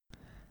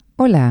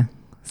Hola,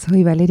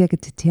 soy Valeria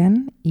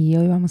Quechichian y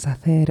hoy vamos a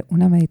hacer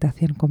una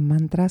meditación con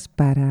mantras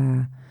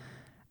para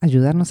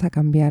ayudarnos a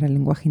cambiar el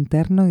lenguaje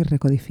interno y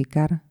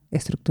recodificar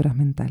estructuras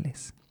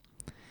mentales.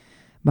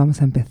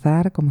 Vamos a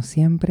empezar, como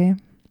siempre,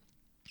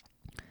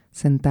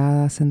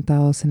 sentados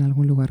en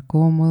algún lugar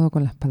cómodo,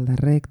 con la espalda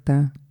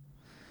recta.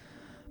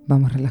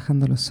 Vamos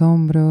relajando los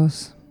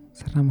hombros,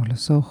 cerramos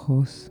los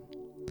ojos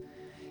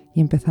y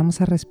empezamos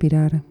a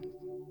respirar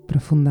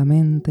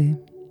profundamente.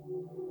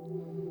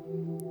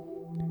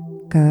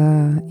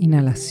 Cada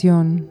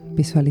inhalación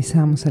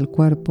visualizamos el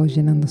cuerpo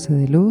llenándose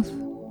de luz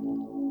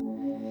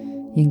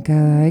y en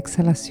cada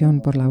exhalación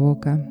por la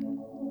boca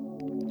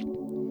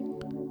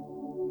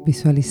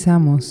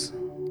visualizamos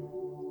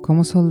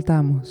cómo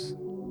soltamos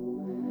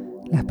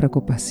las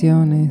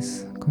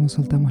preocupaciones, cómo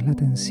soltamos la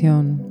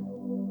tensión.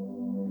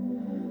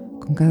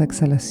 Con cada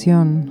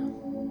exhalación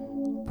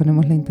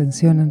ponemos la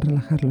intención en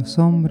relajar los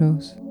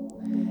hombros,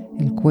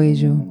 el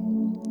cuello,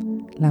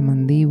 la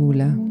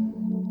mandíbula.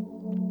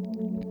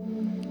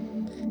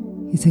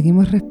 Y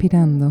seguimos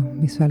respirando,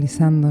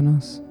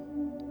 visualizándonos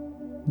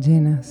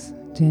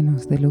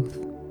llenos de luz.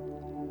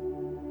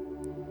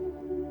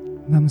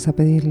 Vamos a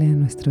pedirle a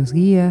nuestros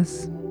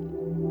guías,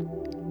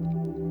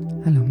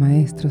 a los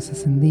maestros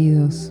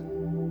ascendidos,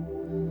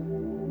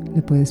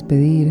 le puedes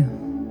pedir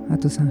a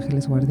tus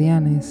ángeles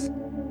guardianes,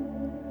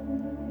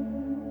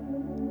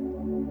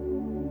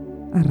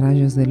 a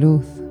rayos de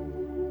luz,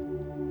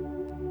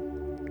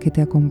 que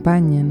te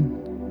acompañen,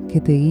 que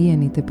te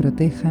guíen y te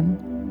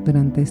protejan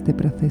durante este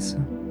proceso.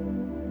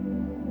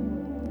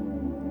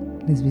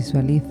 Les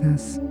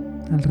visualizas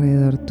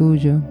alrededor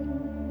tuyo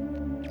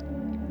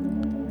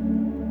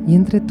y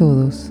entre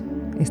todos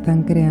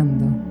están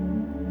creando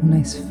una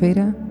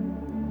esfera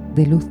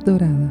de luz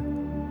dorada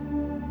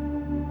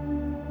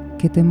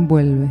que te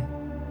envuelve,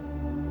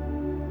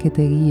 que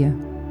te guía,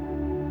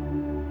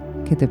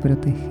 que te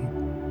protege.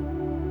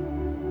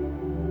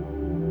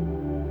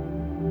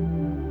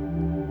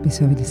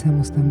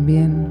 Visualizamos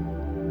también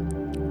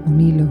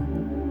un hilo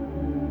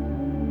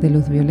de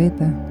luz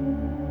violeta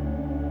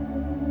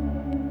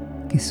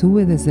que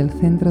sube desde el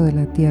centro de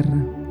la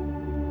Tierra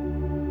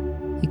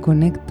y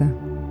conecta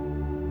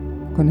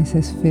con esa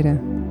esfera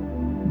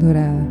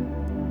dorada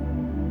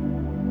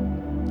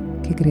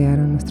que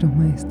crearon nuestros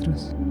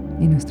maestros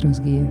y nuestros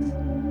guías.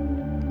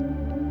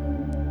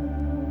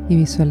 Y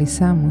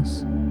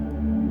visualizamos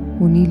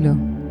un hilo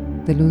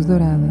de luz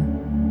dorada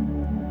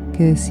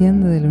que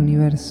desciende del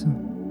universo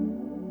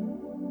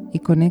y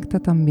conecta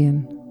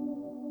también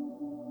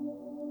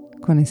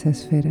con esa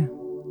esfera.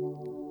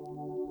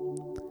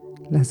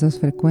 Las dos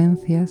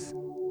frecuencias,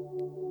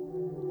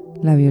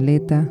 la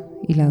violeta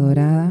y la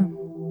dorada,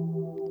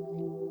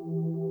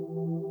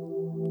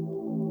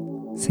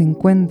 se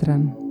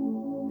encuentran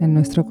en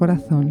nuestro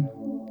corazón,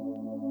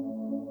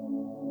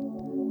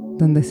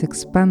 donde se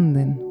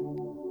expanden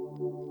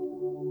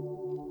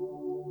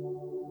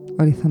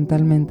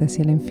horizontalmente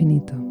hacia el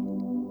infinito.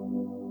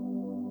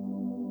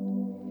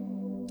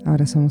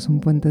 Ahora somos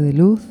un puente de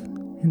luz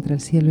entre el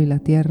cielo y la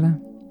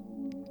tierra,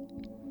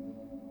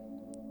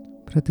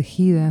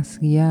 protegidas,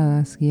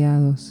 guiadas,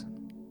 guiados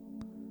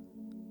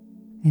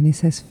en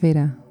esa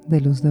esfera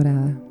de luz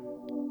dorada.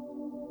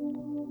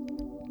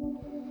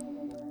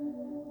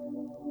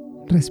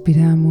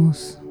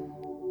 Respiramos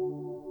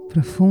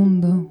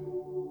profundo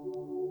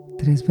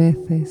 3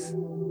 veces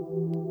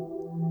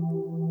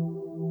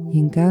y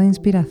en cada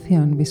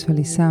inspiración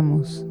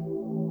visualizamos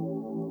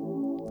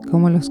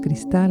cómo los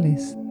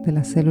cristales de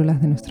las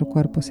células de nuestro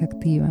cuerpo se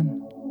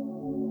activan,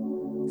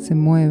 se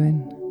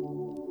mueven,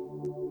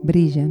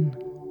 brillan,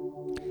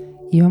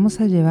 y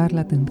vamos a llevar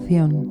la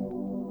atención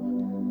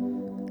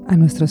a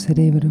nuestro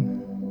cerebro.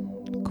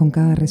 Con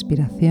cada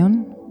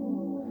respiración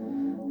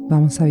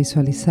vamos a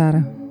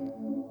visualizar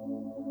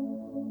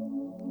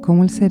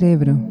cómo el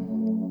cerebro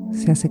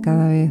se hace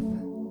cada vez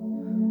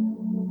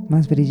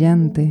más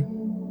brillante,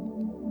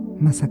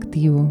 más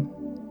activo.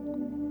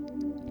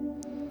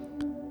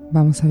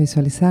 Vamos a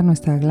visualizar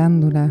nuestra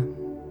glándula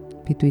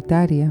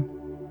pituitaria,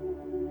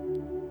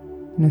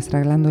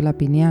 nuestra glándula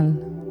pineal,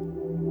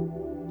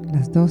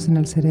 las dos en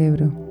el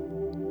cerebro,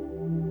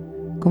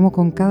 como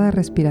con cada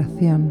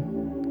respiración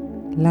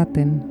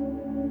laten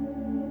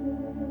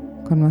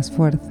con más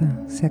fuerza,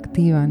 se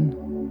activan,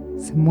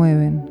 se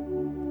mueven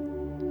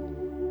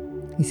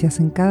y se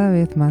hacen cada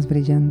vez más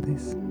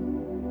brillantes.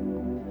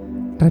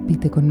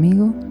 Repite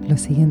conmigo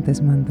los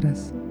siguientes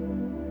mantras.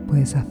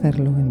 Puedes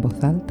hacerlo en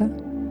voz alta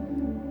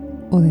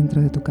o dentro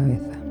de tu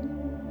cabeza.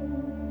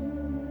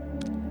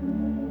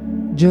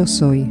 Yo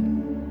soy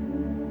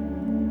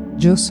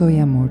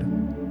amor.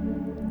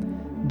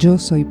 Yo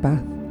soy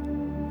paz,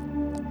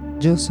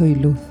 yo soy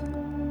luz,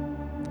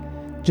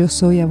 yo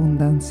soy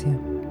abundancia,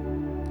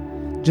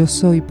 yo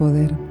soy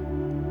poder,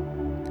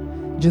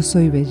 yo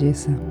soy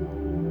belleza,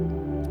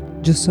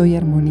 yo soy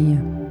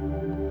armonía,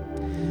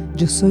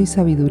 yo soy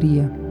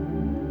sabiduría,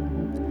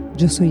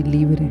 yo soy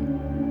libre,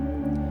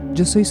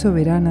 yo soy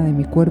soberana de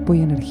mi cuerpo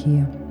y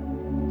energía,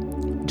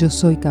 yo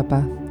soy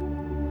capaz,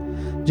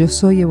 yo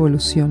soy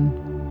evolución,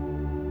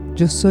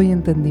 Yo soy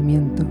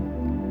entendimiento.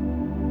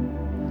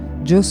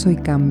 Yo soy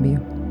cambio.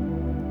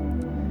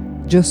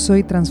 Yo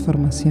soy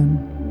transformación.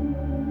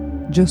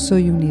 Yo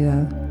soy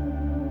unidad.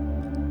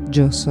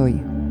 Yo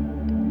soy.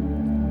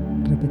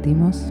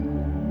 Repetimos.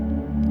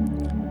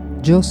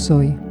 Yo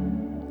soy.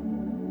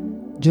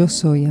 Yo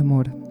soy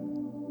amor.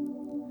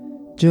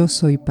 Yo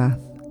soy paz.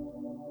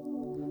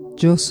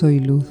 Yo soy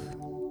luz.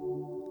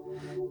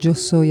 Yo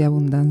soy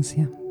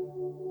abundancia.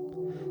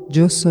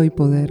 Yo soy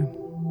poder.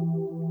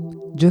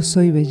 Yo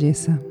soy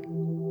belleza.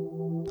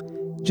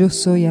 Yo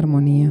soy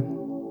armonía.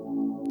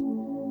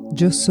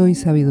 Yo soy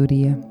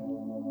sabiduría.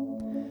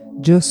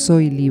 Yo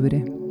soy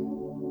libre.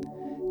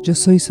 Yo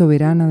soy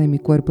soberana de mi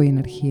cuerpo y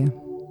energía.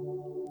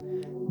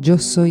 Yo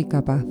soy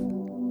capaz.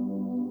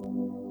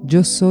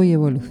 Yo soy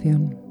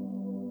evolución.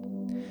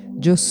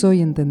 Yo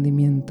soy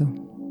entendimiento.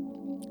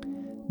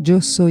 Yo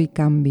soy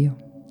cambio.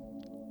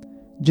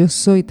 Yo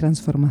soy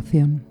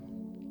transformación.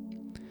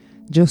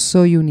 Yo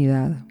soy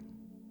unidad.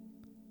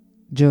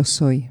 Yo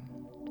soy.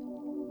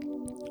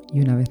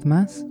 Y una vez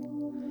más,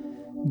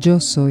 yo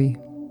soy.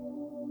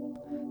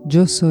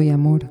 Yo soy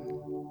amor.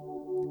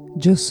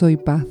 Yo soy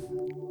paz.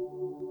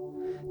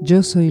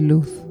 Yo soy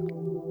luz.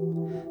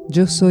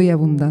 Yo soy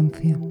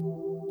abundancia.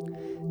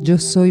 Yo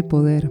soy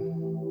poder.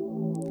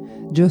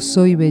 Yo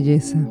soy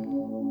belleza.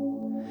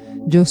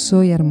 Yo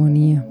soy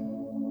armonía.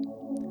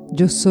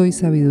 Yo soy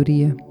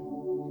sabiduría.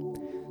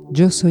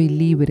 Yo soy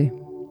libre.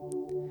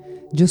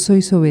 Yo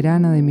soy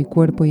soberana de mi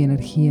cuerpo y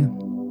energía.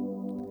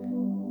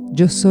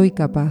 Yo soy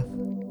capaz.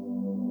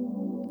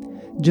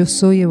 Yo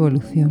soy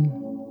evolución.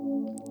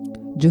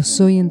 Yo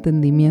soy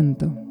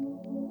entendimiento.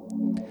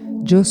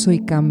 Yo soy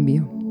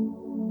cambio.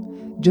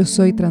 Yo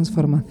soy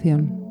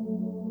transformación.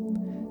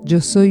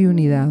 Yo soy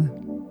unidad.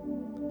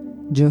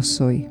 Yo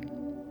soy.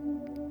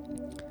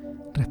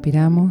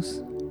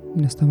 Respiramos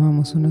y nos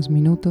tomamos unos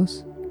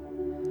minutos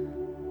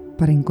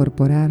para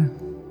incorporar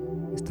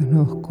estos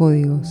nuevos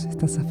códigos,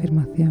 estas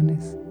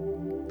afirmaciones,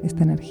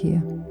 esta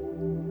energía.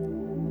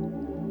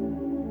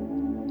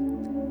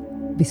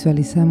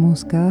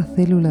 Visualizamos cada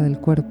célula del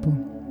cuerpo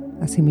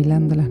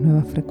asimilando las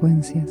nuevas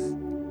frecuencias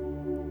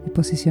y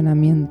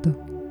posicionamiento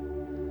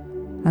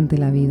ante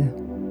la vida.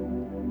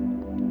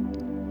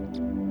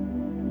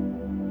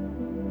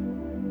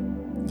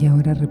 Y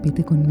ahora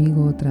repite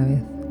conmigo otra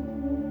vez.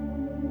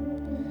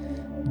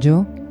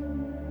 Yo,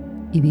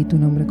 y di tu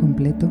nombre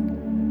completo,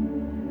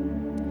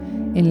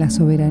 en la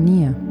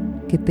soberanía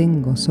que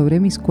tengo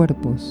sobre mis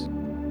cuerpos,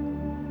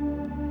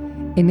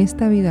 en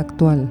esta vida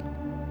actual,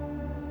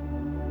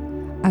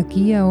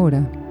 aquí y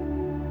ahora,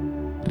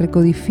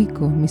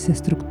 recodifico mis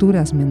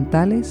estructuras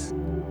mentales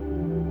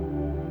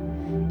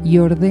y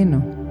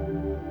ordeno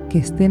que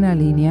estén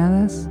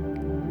alineadas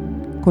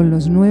con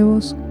los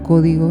nuevos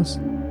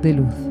códigos de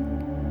luz.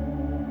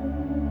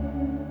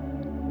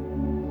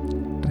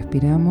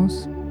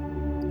 Respiramos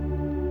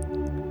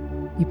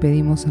y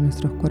pedimos a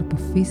nuestros cuerpos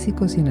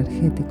físicos y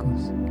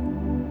energéticos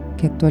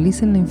que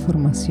actualicen la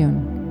información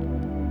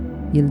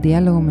y el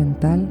diálogo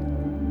mental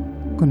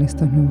con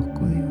estos nuevos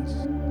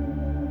códigos.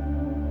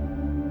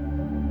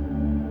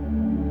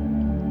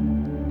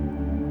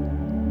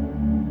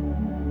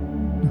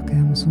 Nos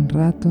quedamos un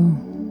rato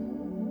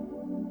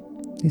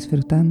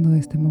disfrutando de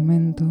este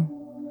momento,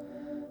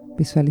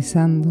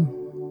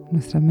 visualizando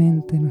nuestra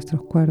mente,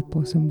 nuestros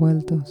cuerpos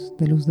envueltos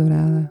de luz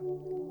dorada,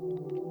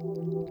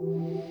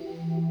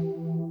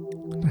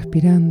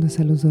 respirando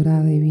esa luz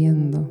dorada y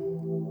viendo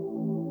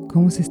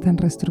cómo se están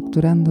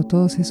reestructurando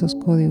todos esos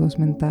códigos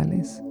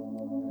mentales,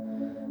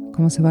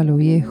 cómo se va lo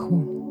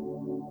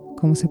viejo,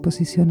 cómo se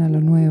posiciona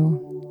lo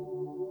nuevo,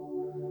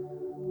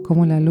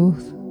 cómo la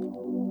luz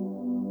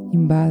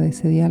invade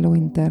ese diálogo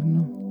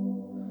interno,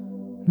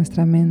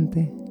 nuestra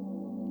mente,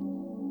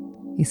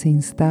 y se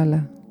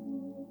instala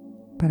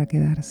para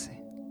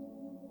quedarse.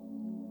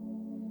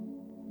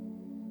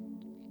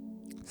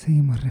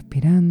 Seguimos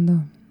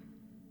respirando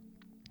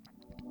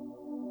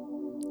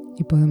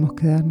y podemos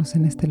quedarnos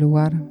en este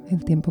lugar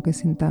el tiempo que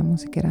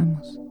sintamos y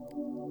queramos.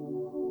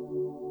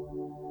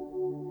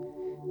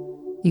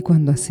 Y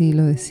cuando así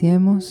lo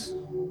deseemos,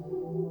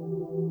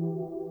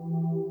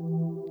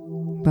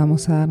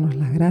 vamos a darnos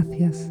las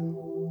gracias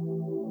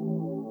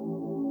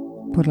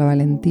por la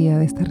valentía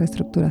de esta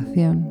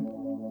reestructuración.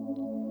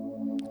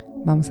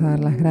 Vamos a dar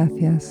las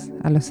gracias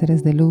a los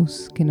seres de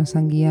luz que nos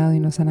han guiado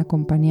y nos han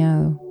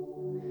acompañado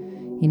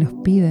y nos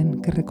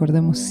piden que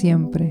recordemos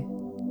siempre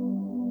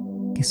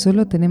que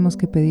solo tenemos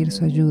que pedir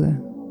su ayuda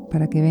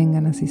para que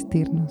vengan a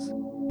asistirnos,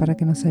 para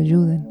que nos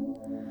ayuden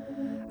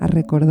a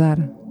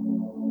recordar,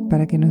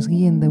 para que nos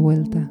guíen de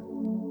vuelta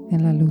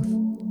en la luz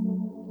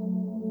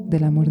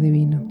del amor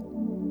divino.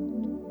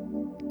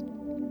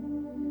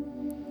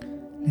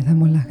 Les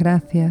damos las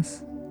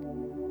gracias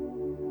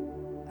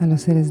a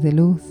los seres de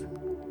luz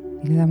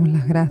y le damos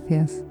las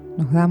gracias,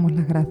 nos damos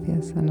las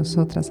gracias a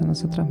nosotras, a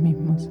nosotros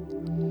mismos,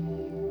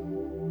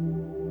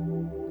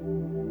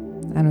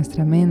 a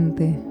nuestra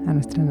mente, a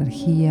nuestra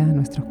energía, a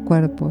nuestros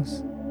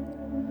cuerpos,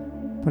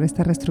 por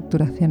esta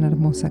reestructuración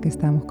hermosa que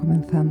estamos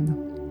comenzando.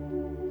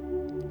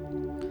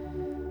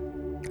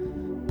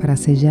 Para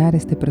sellar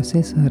este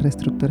proceso de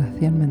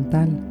reestructuración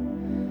mental,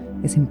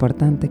 es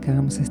importante que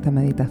hagamos esta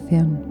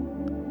meditación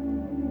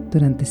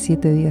durante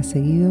 7 días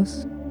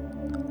seguidos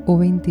o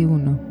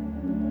 21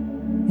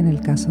 en el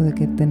caso de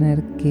que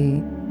tener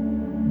que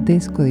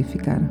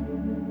descodificar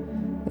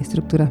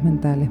estructuras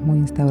mentales muy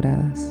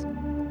instauradas.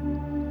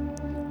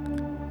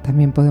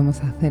 También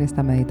podemos hacer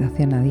esta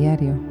meditación a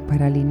diario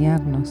para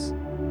alinearnos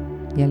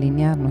y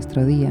alinear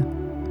nuestro día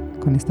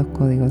con estos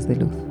códigos de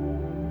luz.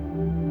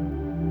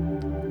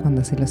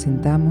 Cuando así lo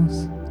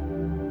sintamos,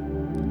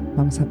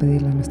 vamos a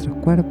pedirle a nuestros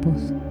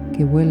cuerpos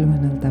que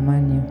vuelvan al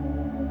tamaño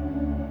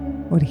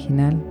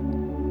original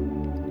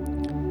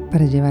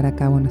para llevar a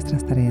cabo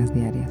nuestras tareas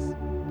diarias.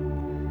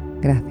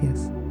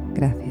 Gracias,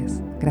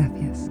 gracias,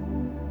 gracias.